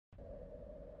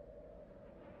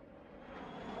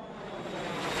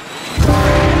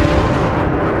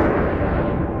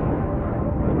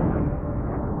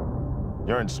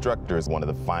Your instructor is one of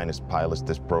the finest pilots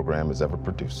this program has ever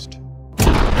produced.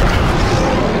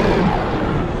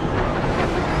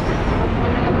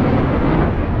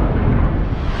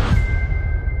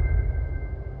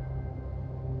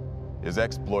 His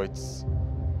exploits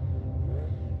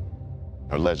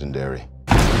are legendary.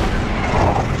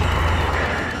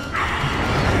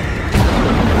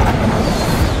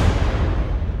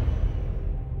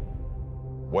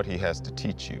 What he has to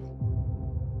teach you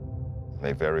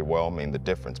may very well mean the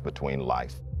difference between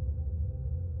life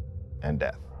and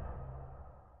death.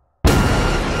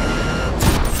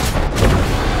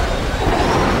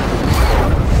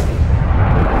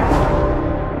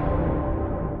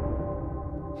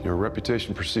 Your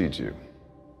reputation precedes you.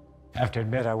 I have to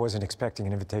admit, I wasn't expecting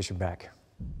an invitation back.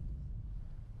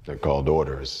 They're called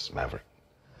orders, Maverick.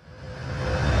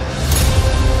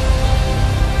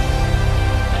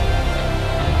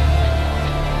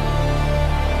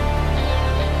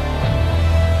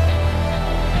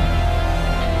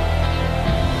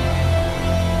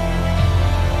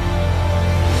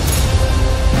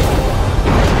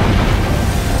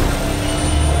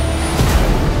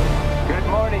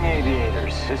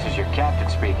 This is your captain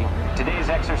speaking. Today's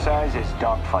exercise is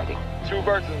dogfighting. 2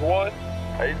 versus 1?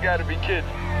 He's got to be kidding.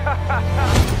 What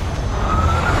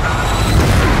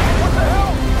the hell?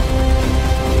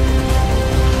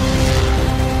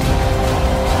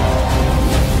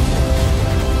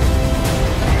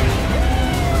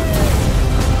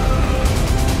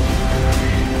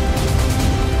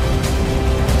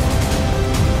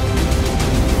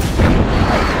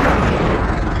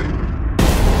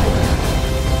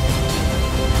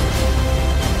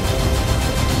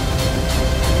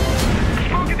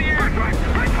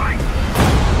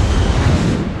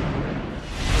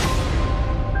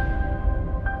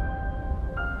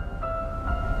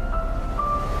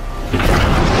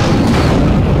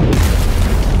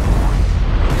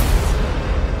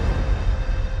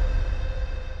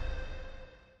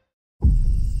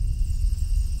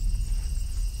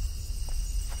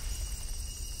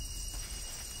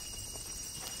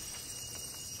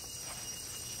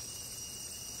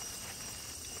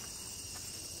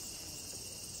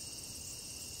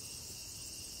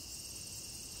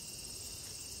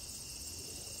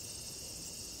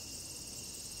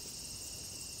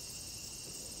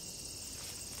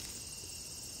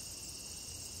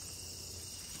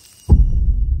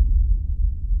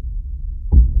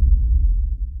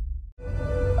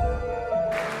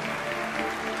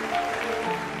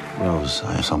 Rose,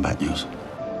 I have some bad news.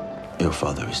 Your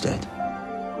father is dead.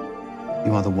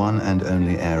 You are the one and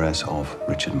only heiress of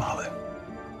Richard Marlowe,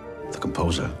 the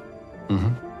composer.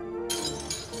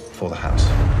 For the house.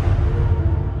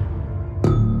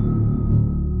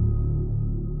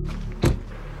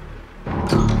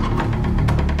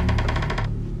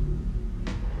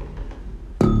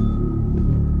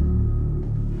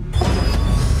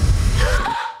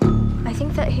 I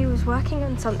think that he was working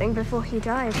on something before he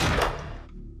died.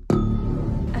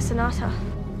 A sonata.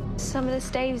 Some of the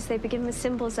staves, they begin with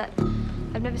symbols that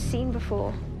I've never seen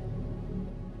before.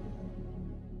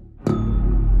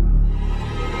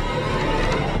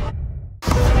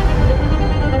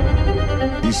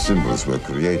 These symbols were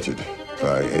created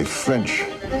by a French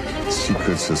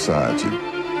secret society.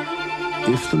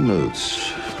 If the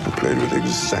notes were played with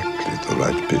exactly the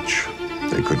right pitch,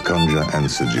 they could conjure and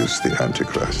seduce the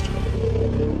Antichrist.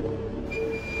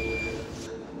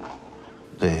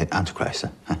 The Antichrist.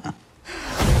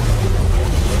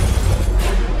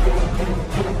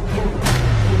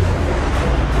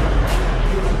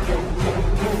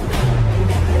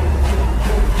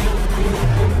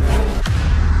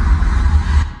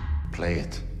 Play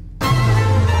it.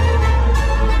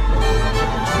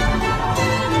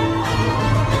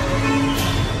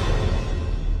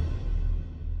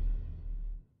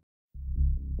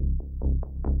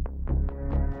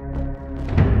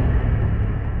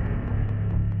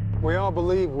 We all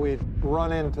believe we'd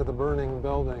run into the burning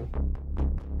building.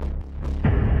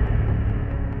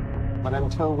 But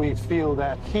until we feel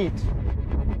that heat,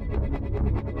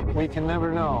 we can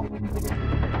never know.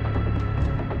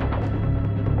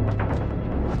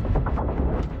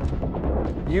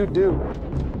 You do.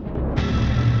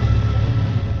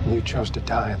 You chose to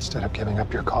die instead of giving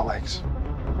up your colleagues.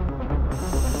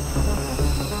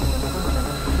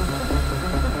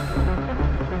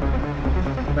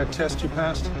 That test you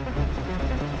passed?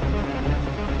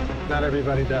 Not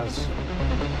everybody does.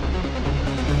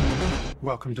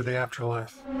 Welcome to the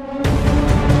afterlife.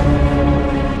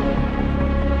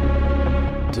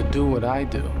 To do what I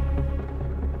do,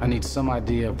 I need some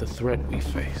idea of the threat we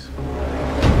face.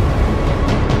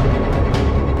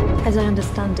 As I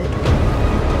understand it,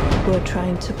 We're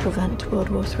trying to prevent World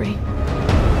War III.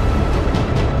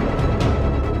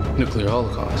 Nuclear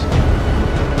holocaust.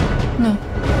 No.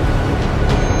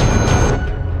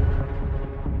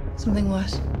 Something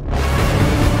worse.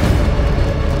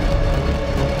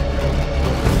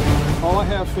 All I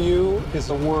have for you is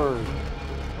a word.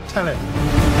 Tell it.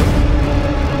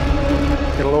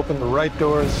 It'll open the right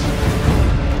doors,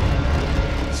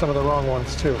 some of the wrong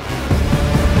ones, too.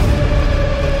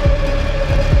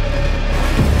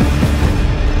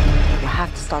 You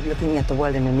have to start looking at the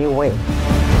world in a new way.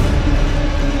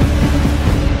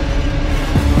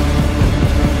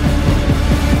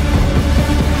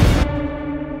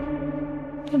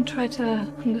 Don't try to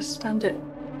understand it.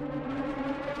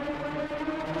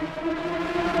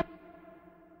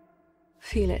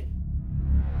 Feel it.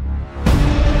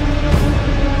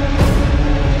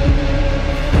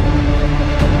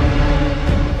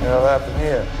 What'll happen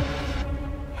here?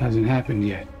 Hasn't happened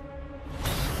yet.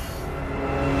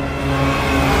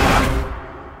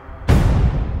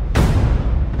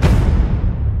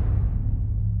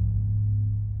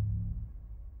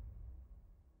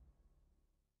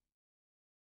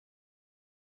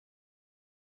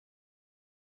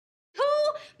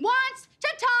 Wants to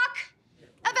talk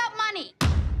about money.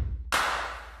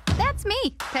 That's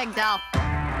me, Peg Doll.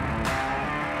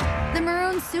 The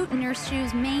maroon suit and nurse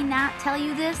shoes may not tell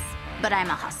you this, but I'm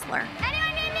a hustler.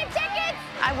 Anyone need any tickets?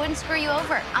 I wouldn't screw you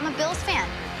over. I'm a Bills fan.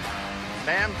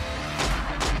 Ma'am?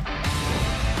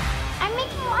 I'm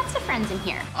making lots of friends in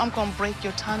here. I'm gonna break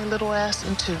your tiny little ass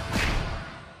in two.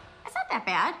 It's not that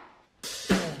bad.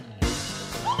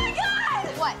 Oh my God!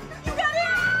 What? You got it!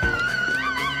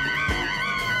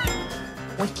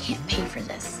 We can't pay for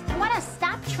this. I want to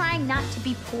stop trying not to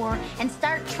be poor and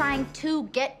start trying to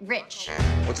get rich.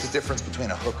 What's the difference between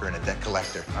a hooker and a debt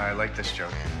collector? I like this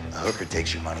joke. A hooker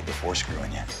takes your money before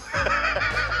screwing you.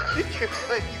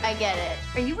 I get it.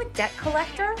 Are you a debt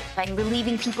collector? I'm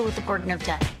relieving people of the burden of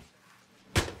debt.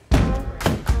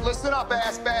 Listen up,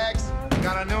 ass bags.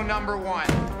 Got a new number one.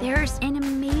 There's an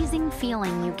amazing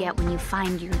feeling you get when you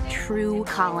find your true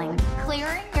calling.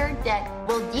 Clearing your debt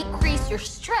will decrease your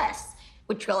stress,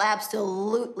 which will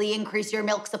absolutely increase your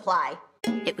milk supply.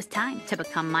 It was time to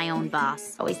become my own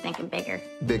boss. Always thinking bigger.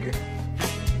 Bigger.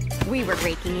 We were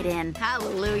raking it in.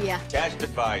 Hallelujah.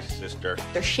 Testify, sister.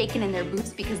 They're shaking in their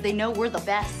boots because they know we're the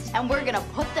best, and we're gonna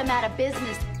put them out of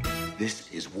business.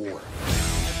 This is war.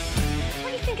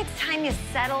 Don't you think it's time you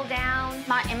settle down?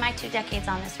 In my 2 decades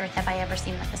on this earth, have I ever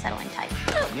seen like the settling type?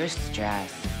 You're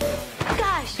stressed.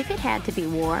 Gosh, if it had to be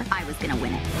war, I was gonna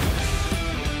win it.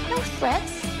 No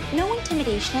threats, no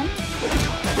intimidation.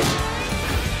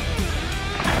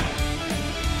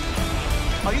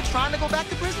 Are you trying to go back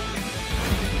to prison?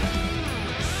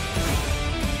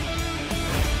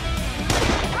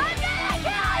 I'm gonna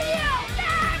kill you,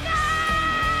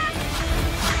 faggot!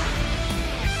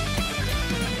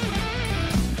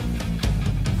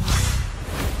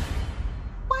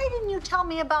 Why didn't you tell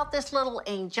me about this little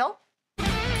angel?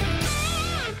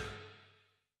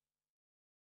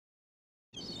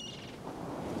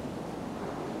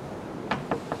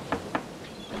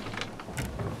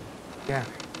 Yeah.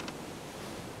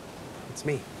 It's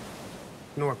me.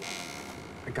 Norm.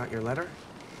 I got your letter?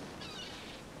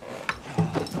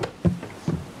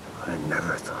 I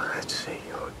never thought I'd see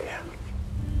you again.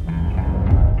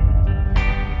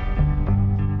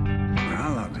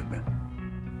 How long's it been?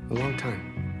 A long time.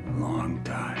 A long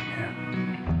time,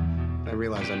 yeah. I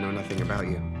realize I know nothing about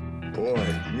you. Boy,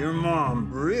 your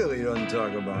mom really doesn't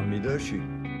talk about me, does she?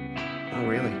 Oh,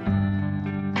 really?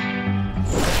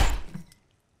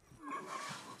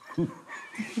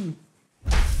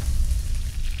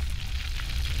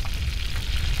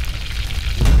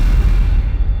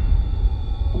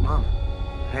 Mom,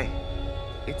 hey,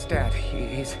 it's Dad.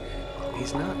 He's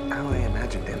not how I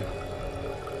imagined him.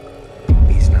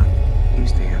 He's not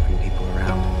used to having people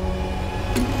around.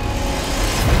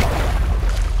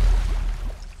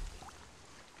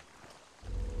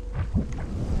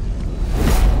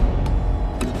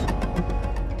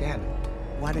 Dad,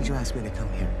 why did you ask me to come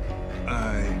here?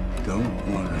 I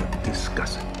don't want to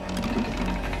discuss it.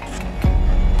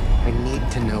 I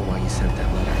need to know why you sent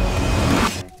that letter.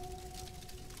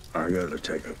 I gotta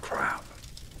take a crap.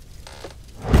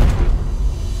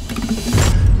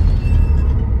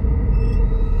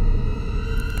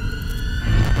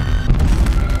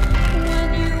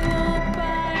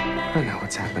 I know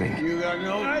what's happening. You got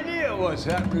no idea what's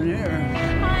happening here.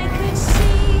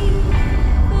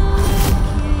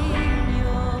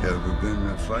 You ever been in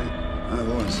a fight? I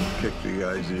once kicked the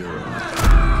guy's ear off.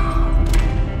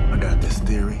 I got this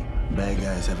theory. Bad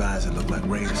guys have eyes that look like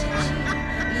razors. You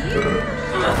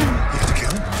have to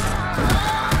kill him?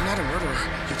 I'm not a murderer.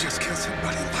 You just killed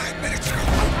somebody 5 minutes ago.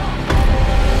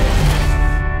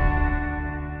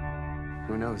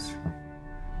 Who knows?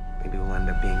 Maybe we'll end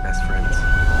up being best friends.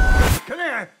 Come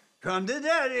here. Come to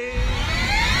daddy.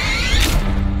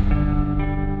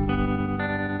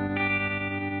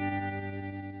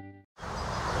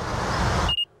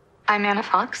 I'm Anna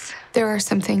Fox. There are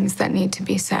some things that need to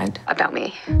be said about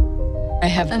me. I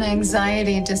have an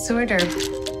anxiety disorder.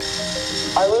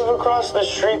 I live across the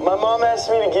street. My mom asked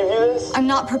me to give you this. I'm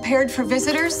not prepared for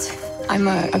visitors. I'm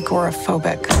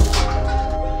agoraphobic.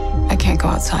 I can't go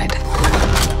outside.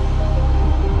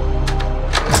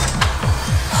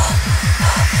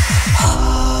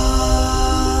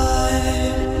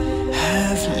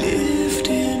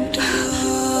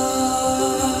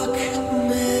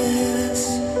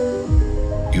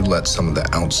 You let some of the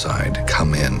outside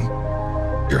come in.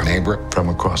 Your neighbor from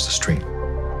across the street.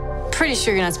 Pretty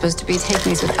sure you're not supposed to be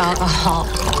taking these with alcohol.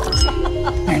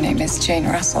 Her name is Jane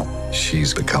Russell.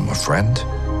 She's become a friend.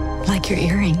 Like your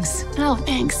earrings. Oh,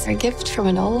 thanks. A gift from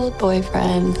an old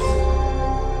boyfriend.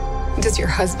 Does your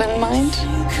husband mind?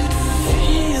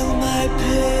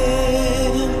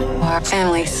 Our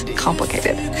family's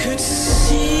complicated.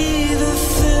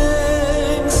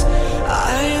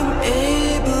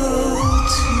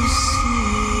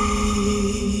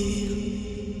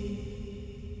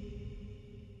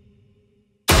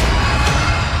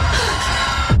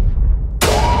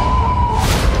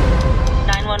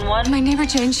 My neighbor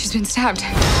Jane, she's been stabbed.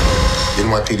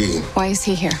 NYPD. Why is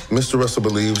he here? Mr. Russell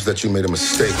believes that you made a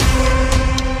mistake.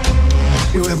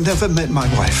 You have never met my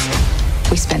wife.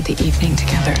 We spent the evening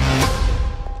together.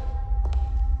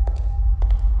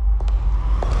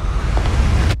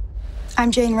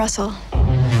 I'm Jane Russell.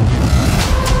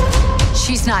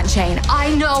 She's not Jane.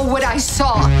 I know what I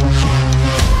saw.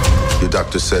 Your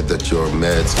doctor said that your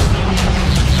meds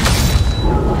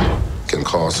can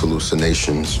cause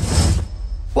hallucinations.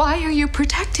 Why are you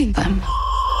protecting them?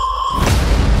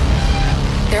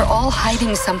 They're all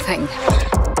hiding something.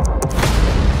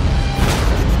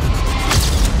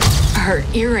 Her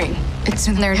earring, it's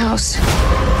in their house.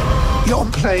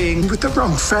 You're playing with the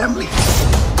wrong family.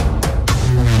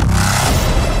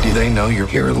 Do they know you're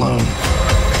here alone?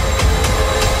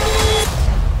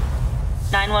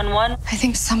 911. I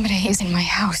think somebody is in my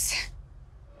house.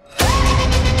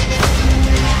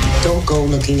 Don't go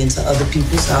looking into other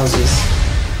people's houses.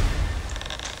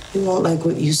 You won't like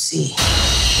what you see.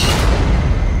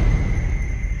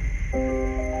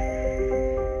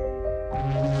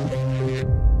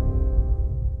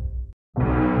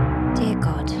 Dear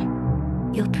God,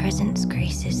 your presence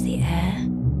graces the air,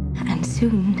 and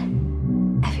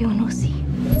soon everyone will see.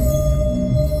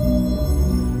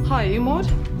 Hi, are you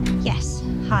Maud? Yes,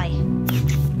 hi.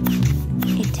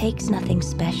 It takes nothing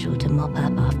special to mop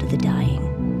up after the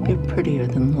dying. You're prettier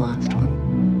than the last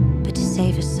one. But to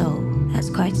save a soul, that's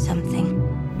quite something.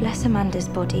 Bless Amanda's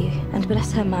body and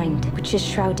bless her mind, which is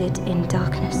shrouded in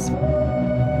darkness.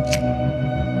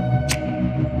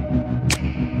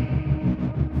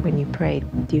 When you pray,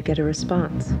 do you get a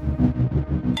response?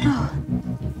 Oh,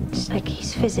 it's like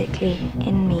he's physically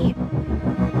in me.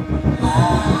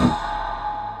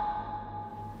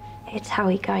 It's how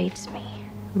he guides me.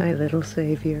 My little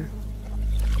savior.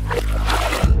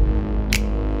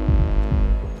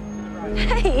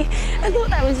 Hey, I thought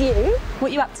that was you.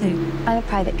 What you up to? I'm a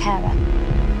private carer.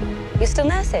 You're still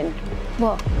nursing?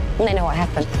 What? They know what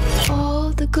happened.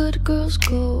 All the good girls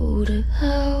go to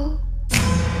hell.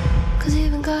 'Cause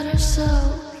even God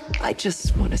herself. I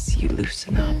just want to see you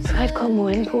loosen up. I've got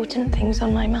more important things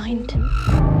on my mind.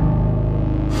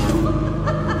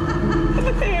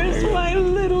 There's my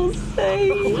little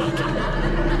saint.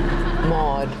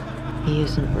 Maud, he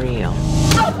isn't real.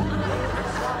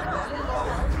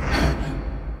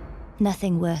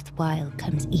 Nothing worthwhile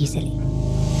comes easily.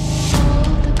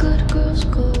 All the good girls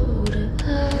go to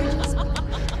hell.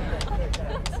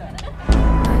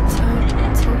 I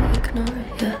tried to ignore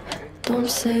you. Don't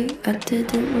say I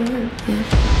didn't want you.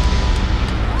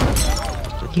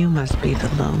 You must be the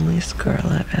loneliest girl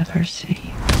I've ever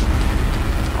seen.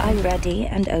 I'm ready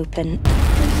and open.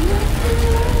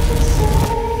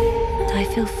 I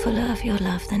feel fuller of your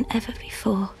love than ever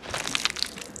before.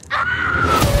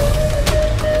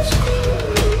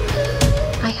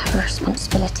 I have a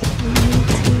responsibility.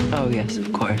 Oh, yes,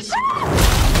 of course.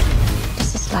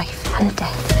 This is life and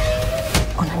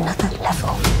death on another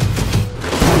level.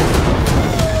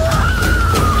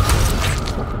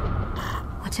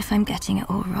 What if I'm getting it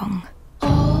all wrong?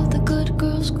 All the good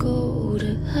girls go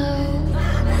to hell.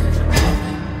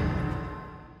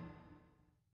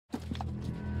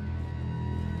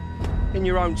 In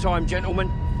your own time, gentlemen.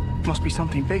 Must be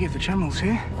something big if the General's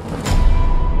here.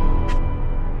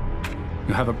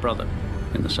 You have a brother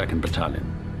in the 2nd Battalion.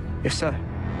 Yes, sir.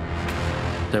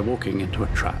 They're walking into a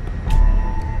trap.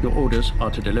 Your orders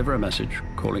are to deliver a message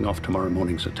calling off tomorrow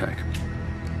morning's attack.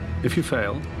 If you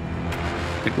fail,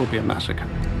 it will be a massacre.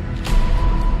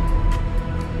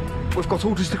 We've got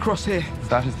orders to cross here.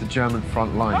 That is the German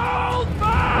front line. Hold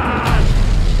back!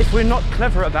 If we're not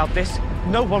clever about this,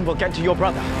 no one will get to your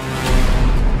brother.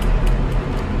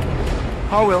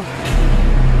 I will.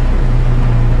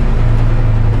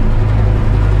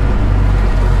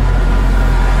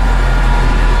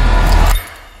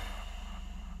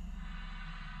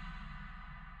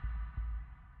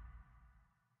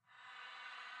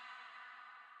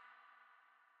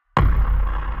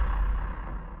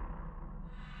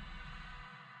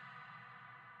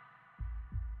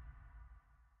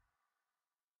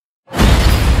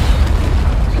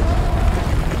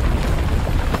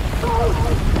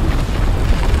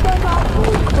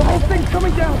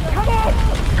 Coming down! Come on!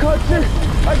 Can't see!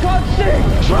 I can't see!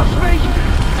 Trust me!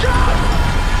 Jump!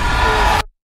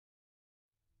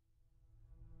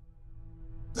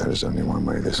 There is only one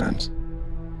way this ends.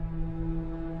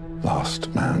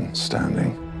 Last man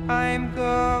standing. I'm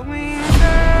going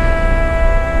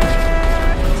back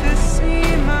to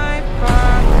see my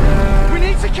father. We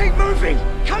need to keep moving!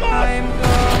 Come on! I'm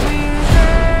going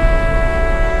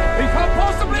back. We can't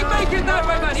possibly make it that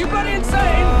way, man! You bloody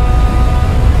insane!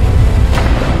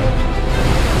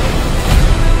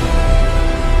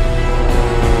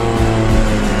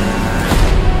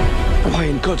 Why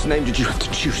in God's name did you have to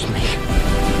choose me?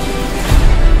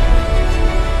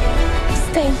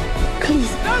 Stay, please.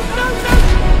 No!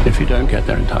 If you don't get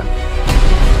there in time,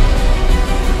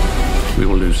 we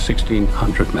will lose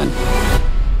 1,600 men.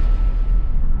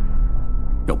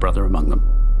 Your brother among them.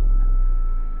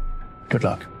 Good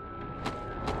luck.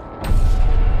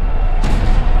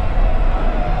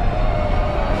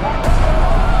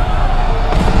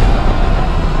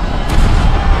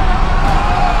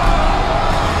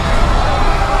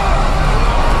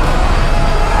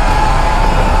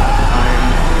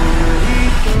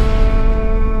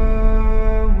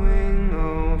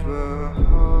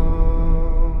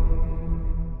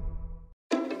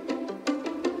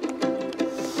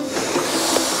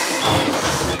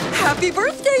 Happy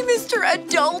birthday, Mr.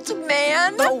 Adult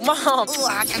Man! Oh, Mom!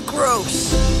 Ugh,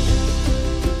 gross.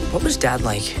 What was Dad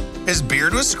like? His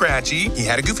beard was scratchy. He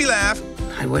had a goofy laugh.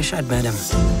 I wish I'd met him.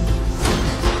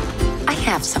 I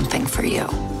have something for you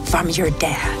from your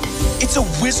dad. It's a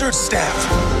wizard staff.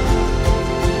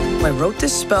 I wrote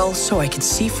this spell so I could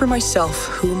see for myself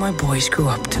who my boys grew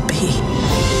up to be.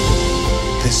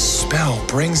 This spell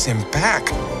brings him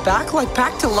back. Back like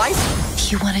back to life?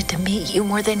 He wanted to meet you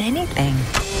more than anything.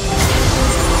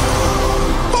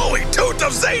 Holy Tooth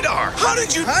of Zadar! How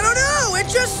did you... I don't know! It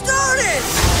just started!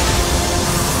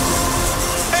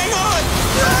 Hang on!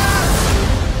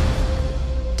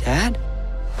 Dad?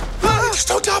 There's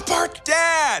no top part!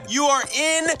 Dad! You are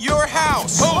in your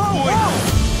house! Oh, boy!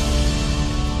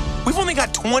 We've only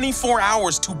got 24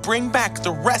 hours to bring back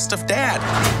the rest of Dad.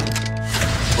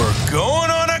 We're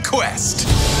going on a quest.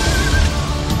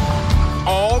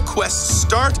 All quests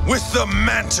start with the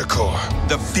Manticore,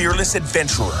 the fearless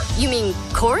adventurer. You mean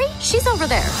Corey? She's over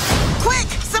there. Quick!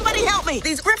 Somebody help me!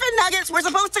 These Griffin nuggets were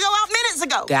supposed to go out minutes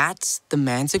ago! That's the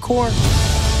Manticore?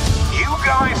 You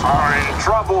guys are in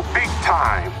trouble big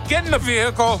time. Get in the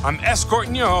vehicle. I'm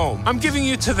escorting you home. I'm giving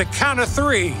you to the count of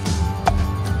 3.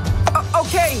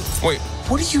 Okay. Wait,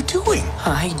 what are you doing?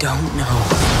 I don't know.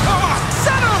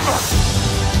 Son of a...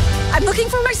 I'm looking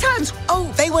for my sons.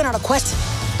 Oh, they went on a quest.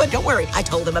 But don't worry, I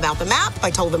told them about the map, I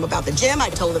told them about the gym, I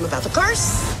told them about the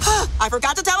curse. I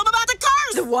forgot to tell them about the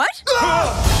curse! The what?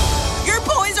 Your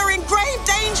boys are in grave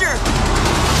danger!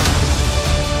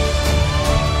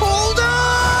 Hold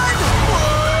on!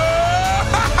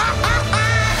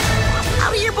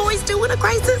 How do your boys do in a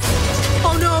crisis?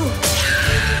 Oh no!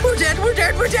 We're dead, we're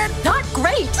dead, we're dead! Not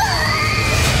great!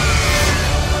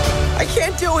 I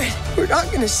can't do it. We're not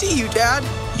gonna see you, Dad.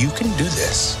 You can do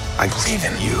this. I believe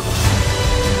in you.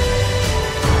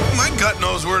 My gut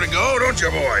knows where to go, don't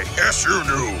you, boy? Yes, you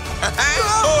do. I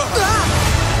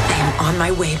am on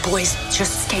my way, boys.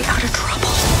 Just stay out of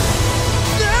trouble.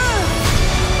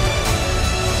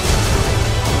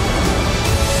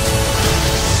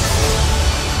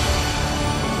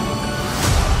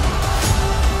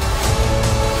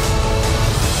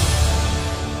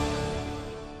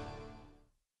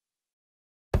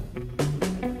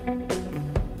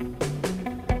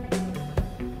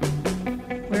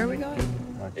 Where are we going?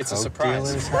 It's a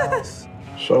surprise.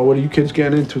 So what are you kids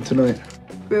getting into tonight?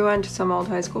 We went to some old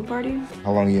high school party.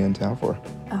 How long are you in town for?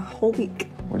 A whole week.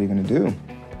 What are you gonna do?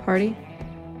 Party.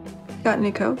 Got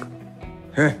any coke?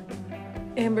 Hey.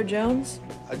 Amber Jones?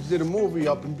 I just did a movie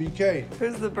up in BK.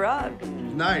 Who's the broad?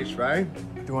 Nice, right?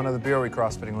 Do another BOE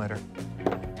cross-fitting later.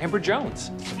 Amber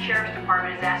Jones. Sheriff's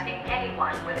Department is asking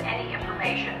anyone with any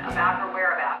information about her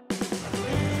whereabouts.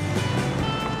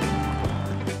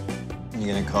 You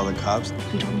gonna call the cops?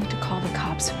 We don't need to call the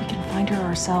cops. We can find her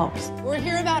ourselves. We're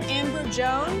here about Amber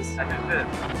Jones. I did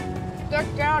this. Duck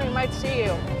down, he might see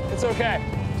you. It's okay.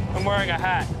 I'm wearing a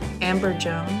hat. Amber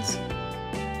Jones?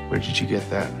 Where did you get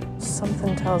that?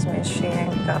 Something tells me she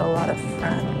ain't got a lot of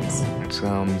friends. It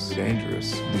sounds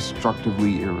dangerous.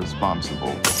 Destructively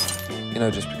irresponsible. You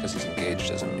know, just because he's engaged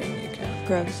doesn't mean you can't.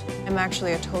 Gross. I'm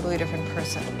actually a totally different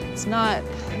person. It's not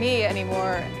me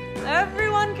anymore.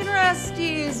 Everyone can rest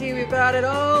easy. We've got it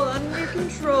all under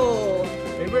control.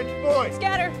 Hey, rich boy.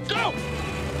 Scatter. Go!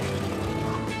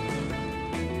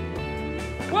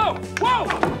 Whoa! Whoa!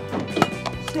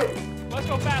 Shit. Let's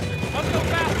go faster. Let's go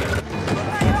faster.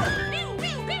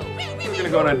 We're gonna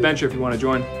go on an adventure if you want to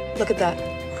join. Look at that.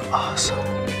 Awesome.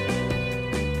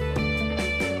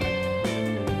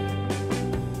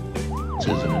 This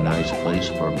isn't a nice place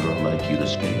for a girl like you to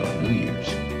stay on New Year's.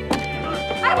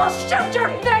 I will shoot your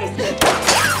face!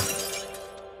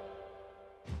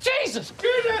 Jesus!